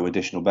zero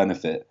additional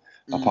benefit.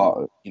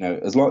 Apart,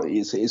 as long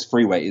it's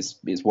free weight,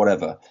 it's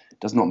whatever. It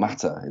does not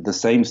matter. The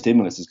same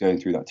stimulus is going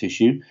through that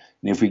tissue,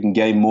 and if we can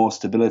gain more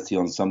stability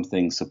on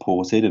something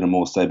supported in a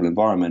more stable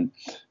environment,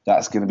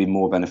 that's going to be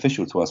more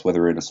beneficial to us,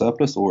 whether we're in a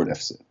surplus or a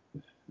deficit.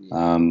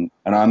 And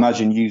I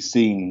imagine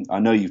I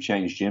know you've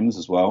changed gyms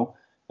as well,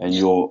 and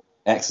your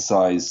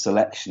exercise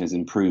selection has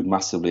improved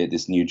massively at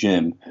this new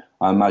gym.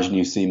 I imagine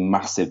you've seen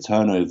massive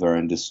turnover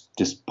and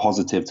just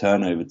positive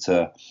turnover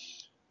to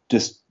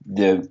just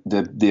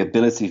the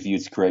ability for you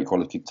to create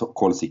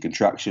quality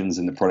contractions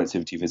and the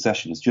productivity of your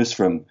sessions just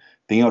from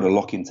being able to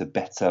lock into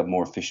better,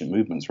 more efficient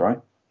movements, right?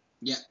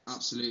 Yeah,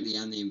 absolutely.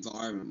 And the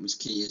environment was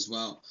key as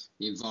well.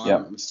 The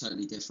environment was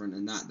totally different,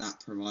 and that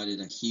provided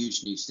a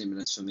huge new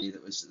stimulus for me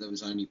that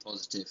was only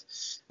positive.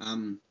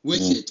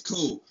 Wicked,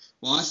 cool.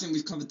 Well, I think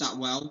we've covered that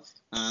well.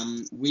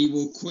 We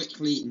will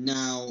quickly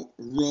now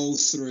roll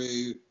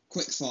through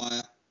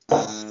quickfire,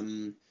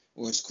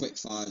 or as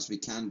quickfire as we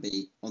can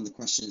be, on the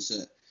questions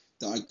that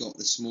I got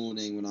this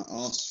morning when I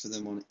asked for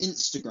them on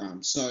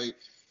Instagram. So,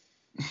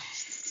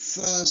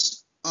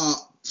 first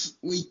up,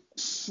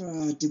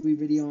 did we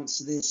really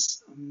answer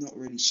this? I'm not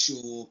really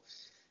sure.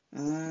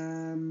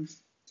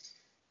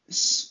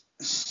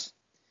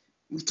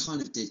 We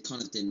kind of did,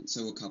 kind of didn't,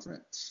 so we'll cover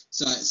it.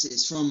 So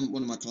it's from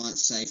one of my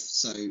clients, Safe.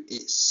 So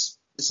it's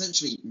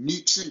essentially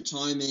nutrient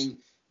timing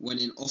when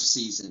in off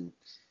season.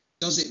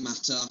 Does it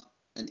matter?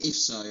 And if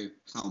so,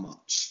 how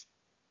much?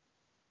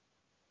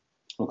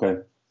 Okay.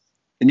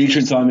 The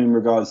nutrient timing in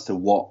regards to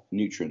what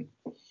nutrient?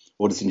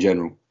 Or just in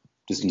general?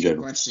 Just in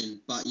general.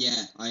 Question, but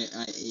yeah,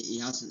 he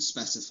hasn't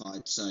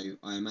specified, so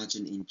I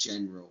imagine in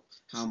general.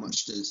 How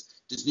much does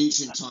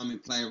nutrient timing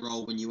play a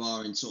role when you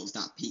are in sort of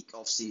that peak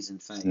off-season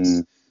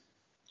phase?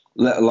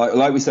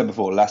 Like we said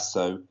before, less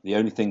so. The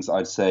only things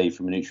I'd say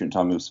from a nutrient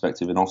timing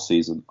perspective in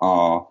off-season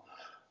are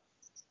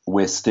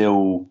we're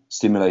still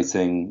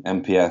stimulating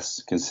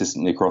MPS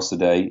consistently across the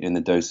day in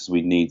the doses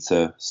we need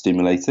to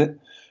stimulate it.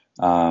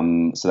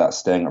 So that's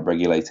staying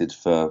upregulated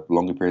for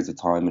longer periods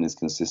of time and is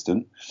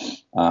consistent.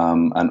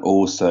 And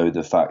also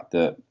the fact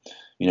that,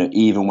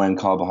 even when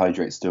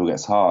carbohydrate still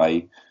gets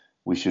high,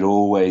 we should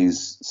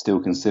always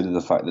still consider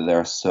the fact that there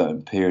are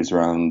certain periods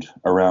around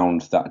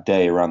that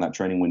day, around that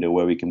training window,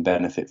 where we can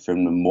benefit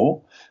from them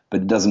more.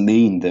 But it doesn't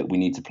mean that we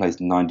need to place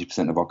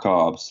 90% of our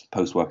carbs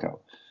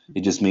post-workout.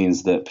 It just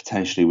means that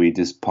potentially we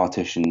just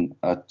partition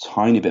a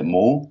tiny bit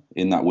more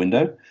in that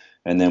window,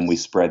 and then we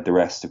spread the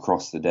rest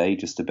across the day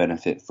just to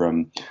benefit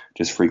from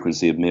just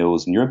frequency of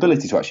meals and your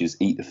ability to actually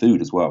just eat the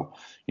food as well.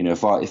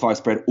 If I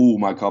spread all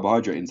my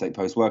carbohydrate intake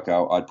post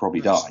workout, I'd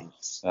probably die.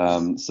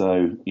 Your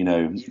stomach,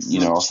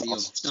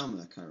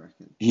 I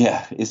reckon.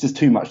 Yeah, it's just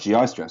too much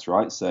GI stress,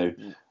 right? So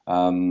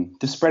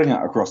just spreading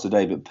out across the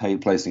day, but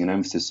placing an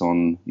emphasis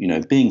on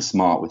being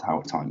smart with how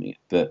we're timing it.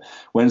 But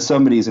when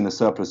somebody's in a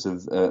surplus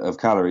of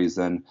calories,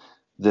 then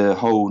the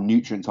whole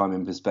nutrient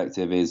timing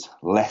perspective is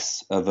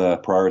less of a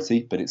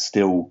priority, but it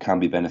still can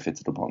be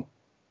benefited upon.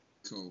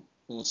 Cool.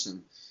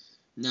 Awesome.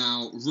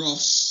 Now,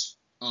 Ross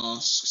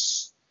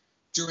asks,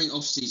 during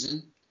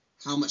off-season,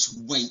 how much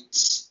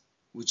weight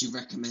would you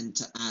recommend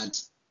to add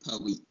per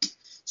week?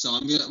 So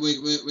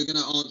we're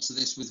gonna answer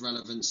this with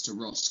relevance to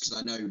Ross, because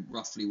I know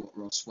roughly what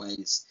Ross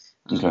weighs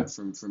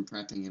from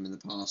prepping him in the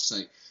past.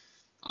 So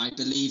I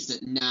believe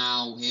that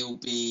now he'll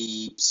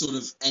be sort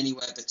of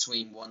anywhere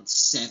between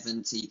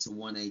 170 to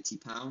 180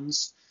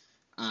 pounds.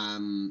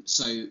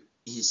 So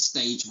his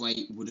stage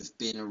weight would have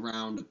been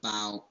around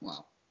about,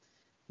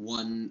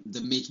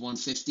 the mid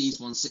 150s,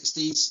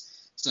 160s.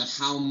 So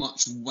how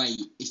much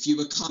weight, if you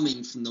were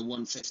coming from the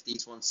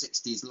 150s,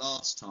 160s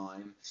last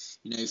time,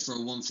 for a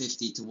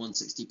 150 to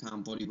 160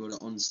 pound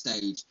bodybuilder on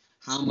stage,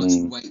 how much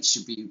weight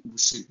should we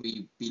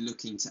be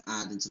looking to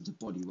add in terms of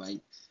body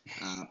weight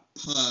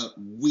per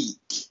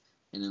week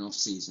in an off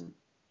season?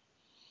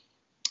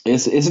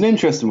 It's an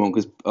interesting one,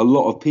 because a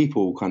lot of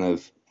people kind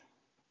of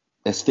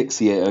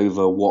asphyxiate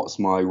over what's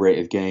my rate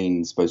of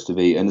gain supposed to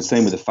be, and the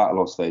same with the fat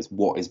loss phase.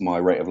 What is my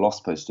rate of loss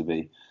supposed to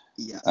be?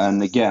 Yeah.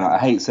 And again, I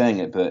hate saying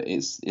it, but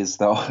it's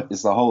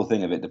the whole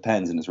thing of it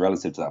depends, and it's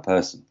relative to that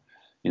person.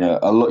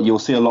 You'll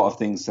see a lot of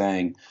things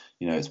saying,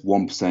 it's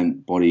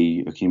 1%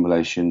 body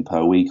accumulation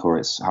per week, or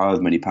it's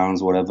however many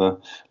pounds or whatever.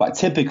 Like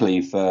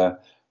typically for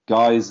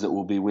guys that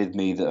will be with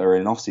me that are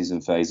in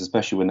off-season phase,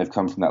 especially when they've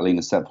come from that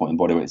leaner set point and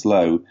body weight's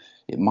low,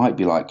 it might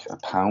be like a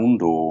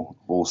pound or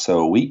so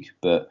a week.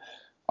 But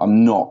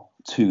I'm not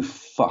too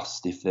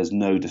fussed if there's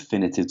no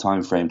definitive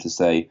time frame to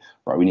say,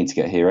 right, we need to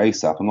get here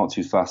ASAP. I'm not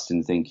too fussed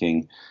in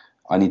thinking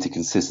I need to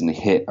consistently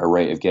hit a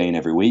rate of gain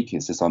every week.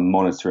 It's just I'm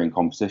monitoring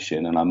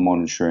composition and I'm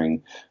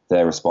monitoring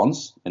their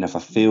response. And if I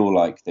feel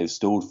like they've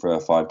stalled for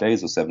 5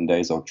 days or 7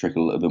 days, I'll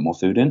trickle a little bit more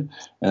food in,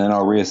 and then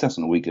I'll reassess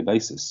on a weekly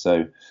basis.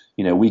 So,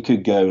 we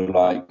could go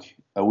like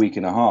a week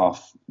and a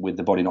half with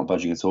the body not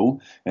budging at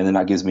all, and then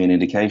that gives me an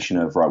indication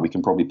of, right, we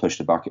can probably push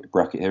the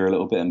bracket here a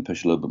little bit and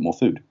push a little bit more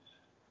food.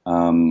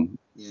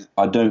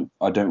 I don't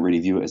really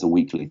view it as a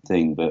weekly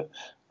thing, but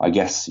I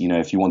guess,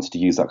 if you wanted to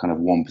use that kind of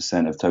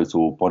 1% of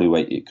total body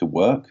weight, it could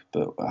work.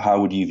 But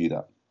how would you view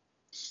that?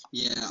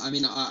 Yeah, I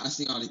mean, I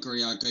think I'd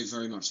agree. I'd go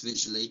very much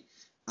visually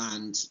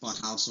and by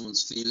how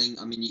someone's feeling.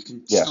 I mean, you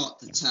can start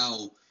to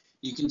tell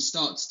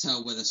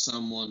whether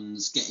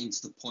someone's getting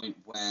to the point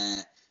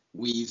where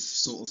we've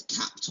sort of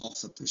capped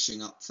off a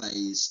pushing up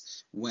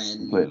phase,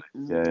 when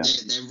they're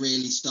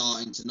really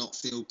starting to not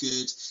feel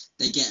good.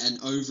 They get an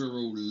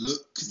overall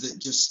look that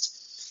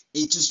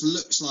it just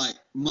looks like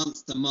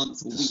month to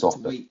month or week to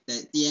week.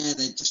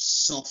 They're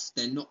just soft.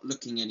 They're not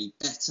looking any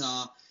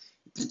better.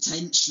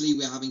 Potentially,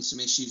 we're having some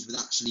issues with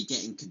actually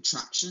getting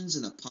contractions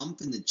and a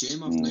pump in the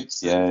gym. I've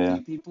noticed that in a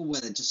few people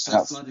where they're just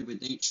so flooded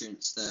with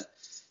nutrients that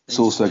it's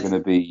also going to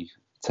be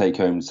take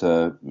home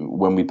to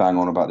when we bang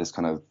on about this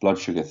kind of blood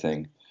sugar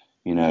thing.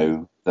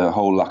 The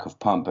whole lack of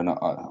pump, and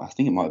I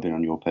think it might have been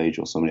on your page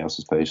or somebody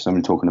else's page,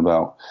 somebody talking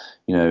about,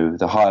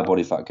 the higher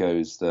body fat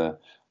goes, the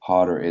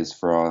harder it is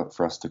for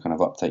us to kind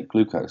of uptake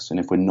glucose. And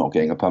if we're not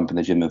getting a pump in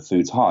the gym and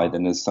food's high,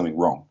 then there's something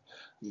wrong.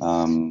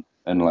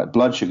 And like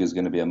blood sugar is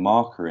going to be a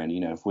marker. And,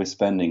 if we're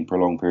spending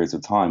prolonged periods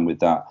of time with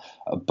that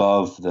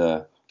above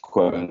the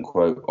quote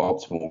unquote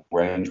optimal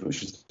range,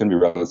 which is going to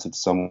be relative to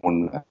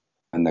someone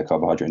and their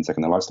carbohydrate intake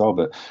and their lifestyle.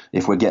 But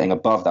if we're getting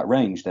above that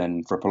range,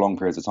 then for prolonged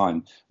periods of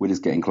time, we're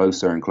just getting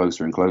closer and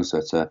closer and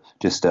closer to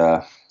just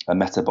a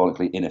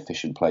metabolically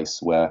inefficient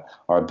place where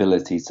our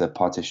ability to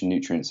partition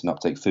nutrients and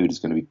uptake food is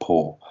going to be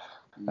poor.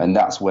 And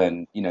that's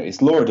when,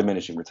 it's law of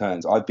diminishing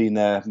returns. I've been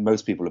there.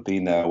 Most people have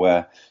been there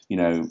where,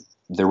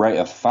 the rate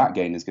of fat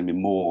gain is going to be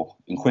more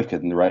and quicker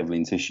than the rate of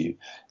lean tissue.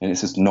 And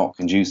it's just not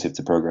conducive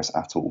to progress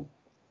at all.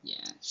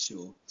 Yeah,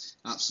 sure.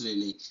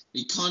 Absolutely.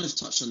 We kind of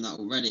touched on that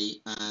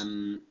already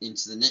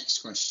into the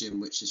next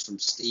question, which is from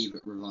Steve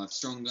at Revive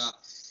Stronger,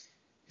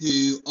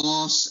 who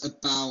asks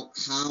about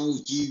how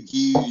you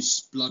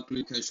use blood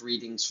glucose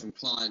readings from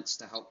clients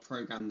to help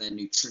program their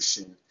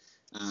nutrition.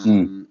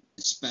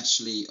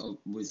 especially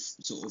with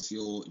sort of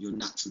your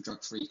natural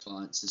drug-free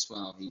clients as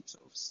well. He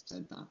sort of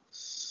said that,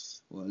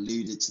 or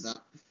alluded to that.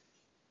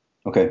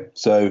 Okay,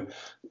 so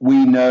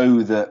we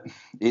know that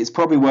it's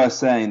probably worth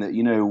saying that,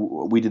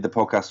 we did the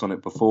podcast on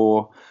it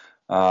before.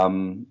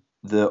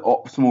 The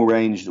optimal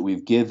range that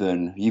we've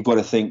given, you've got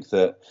to think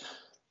that,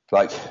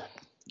 like,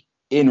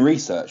 in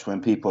research,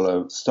 when people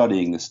are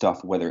studying this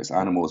stuff, whether it's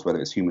animals, whether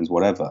it's humans,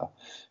 whatever,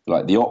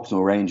 like, the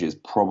optimal ranges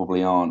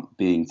probably aren't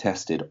being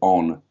tested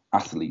on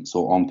athletes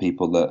or on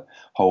people that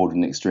hold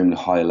an extremely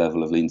high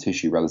level of lean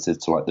tissue relative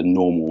to, like, the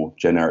normal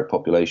generic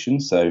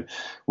population. So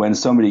when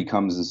somebody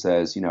comes and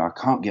says, I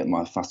can't get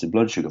my fasted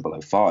blood sugar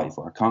below 5,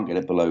 or I can't get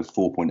it below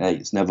 4.8,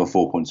 it's never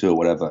 4.2 or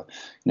whatever,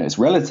 it's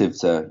relative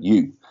to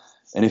you.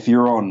 And if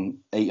you're on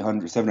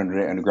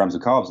 700, 800 grams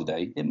of carbs a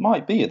day, it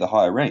might be at the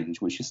higher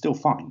range, which is still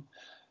fine.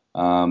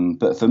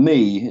 But for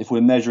me, if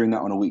we're measuring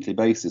that on a weekly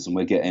basis and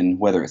we're getting,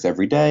 whether it's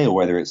every day or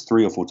whether it's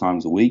 3 or 4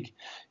 times a week,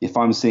 if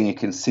I'm seeing a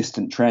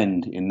consistent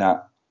trend in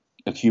that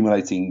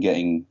accumulating,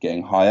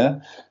 getting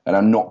higher, and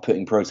I'm not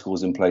putting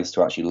protocols in place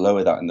to actually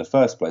lower that in the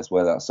first place,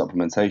 whether that's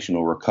supplementation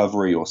or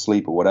recovery or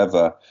sleep or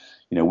whatever,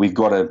 we've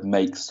got to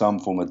make some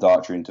form of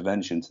dietary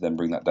intervention to then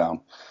bring that down.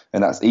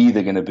 And that's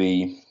either going to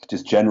be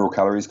just general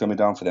calories coming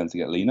down for them to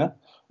get leaner,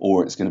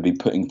 or it's going to be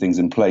putting things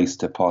in place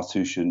to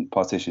partition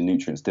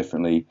nutrients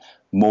differently,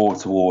 more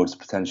towards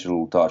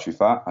potential dietary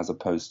fat as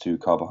opposed to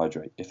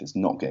carbohydrate, if it's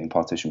not getting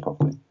partitioned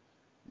properly.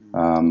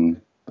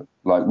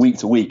 Like, week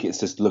to week, it's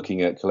just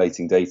looking at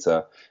collating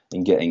data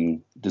and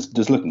getting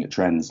just looking at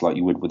trends like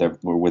you would with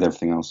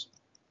everything else.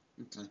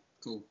 Okay,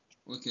 cool,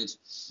 wicked.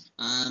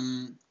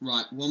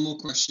 Right, one more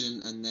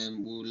question and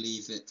then we'll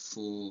leave it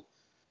for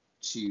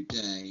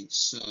today.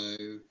 So,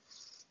 a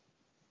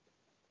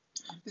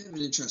bit of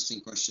an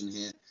interesting question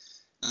here.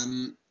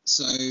 I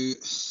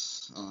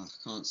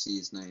can't see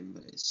his name,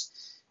 but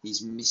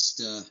he's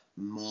Mr.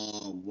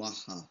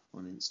 Marwaha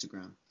on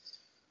Instagram.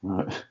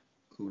 Right.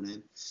 Cool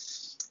name.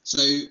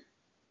 So,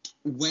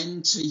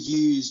 when to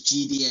use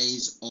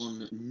GDAs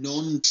on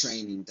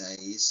non-training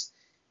days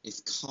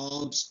if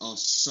carbs are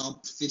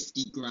sub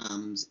 50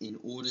 grams in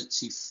order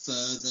to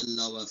further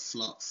lower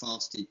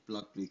fasted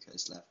blood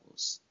glucose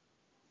levels?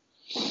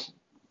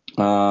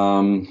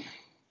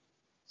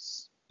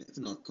 Bit of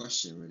an odd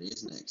question, really,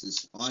 isn't it?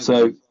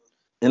 So,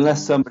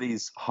 unless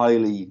somebody's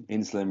highly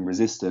insulin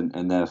resistant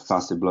and their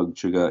fasted blood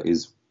sugar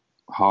is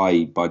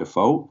high by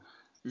default,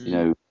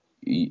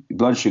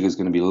 blood sugar is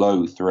going to be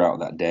low throughout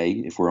that day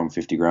if we're on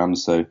 50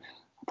 grams. So,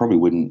 I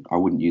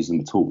wouldn't use them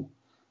at all.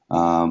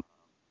 And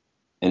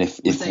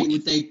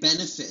would they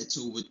benefit at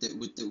all? Would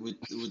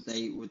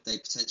they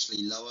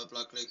potentially lower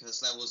blood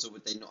glucose levels, or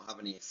would they not have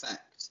any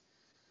effect?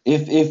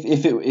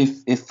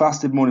 If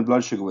fasted morning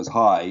blood sugar was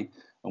high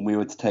and we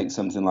were to take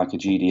something like a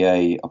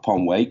GDA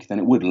upon wake, then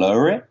it would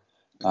lower it.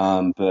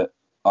 But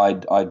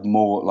I'd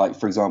more, like,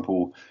 for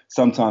example,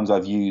 sometimes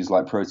I've used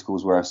like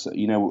protocols where,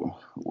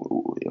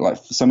 like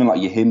something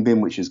like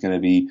Yihimbin, which is going to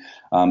be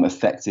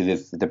effective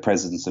if the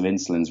presence of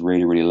insulin is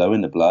really, really low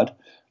in the blood.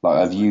 Like,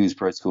 I've used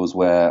protocols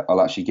where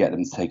I'll actually get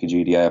them to take a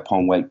GDA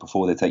upon wake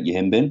before they take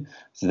Yihimbin,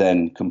 to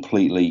then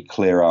completely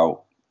clear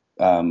out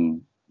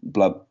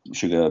blood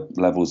sugar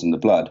levels in the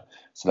blood,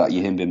 so that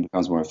Yihimbin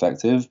becomes more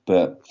effective.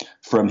 But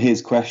from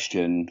his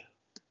question,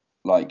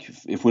 like,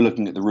 if we're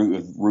looking at the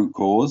root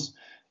cause,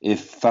 if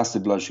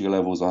fasted blood sugar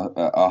levels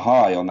are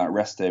high on that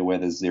rest day where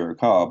there's zero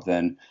carb,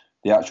 then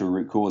the actual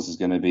root cause is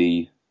going to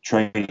be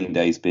training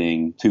days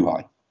being too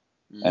high.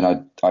 And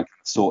I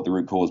sort the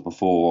root cause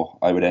before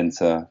I would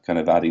enter kind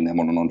of adding them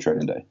on a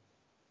non-training day.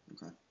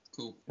 Okay,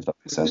 cool. If that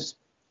makes sense.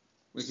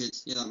 Wicked.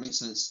 Yeah, that makes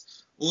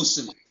sense.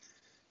 Awesome.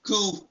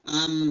 Cool.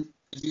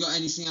 Have you got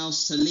anything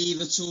else to leave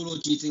at all, or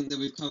do you think that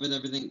we've covered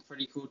everything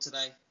pretty cool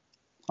today?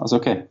 That's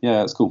okay. Yeah,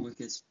 that's cool.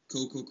 Wicked.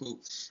 Cool.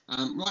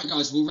 Right,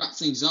 guys, we'll wrap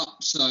things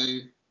up. So,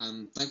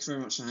 thanks very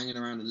much for hanging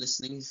around and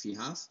listening. If you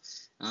have,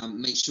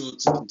 make sure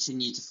to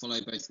continue to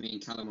follow both me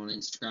and Calum on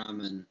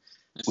Instagram and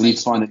we need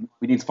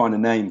to find a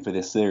name for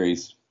this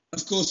series.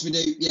 Of course we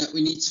do. Yeah,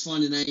 we need to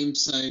find a name.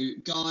 So,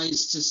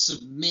 guys, to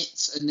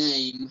submit a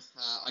name,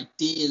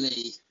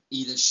 ideally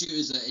either shoot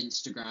us at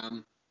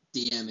Instagram,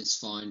 DM is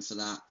fine for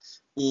that,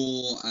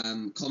 or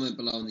comment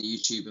below on the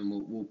YouTube, and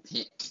we'll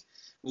pick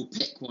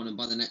one, and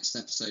by the next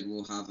episode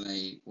we'll have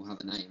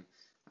a name.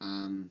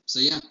 So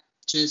yeah,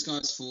 cheers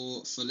guys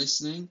for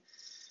listening.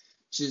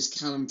 Cheers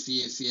Calum for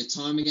your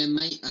time again,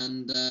 mate,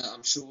 and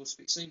I'm sure we'll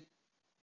speak soon.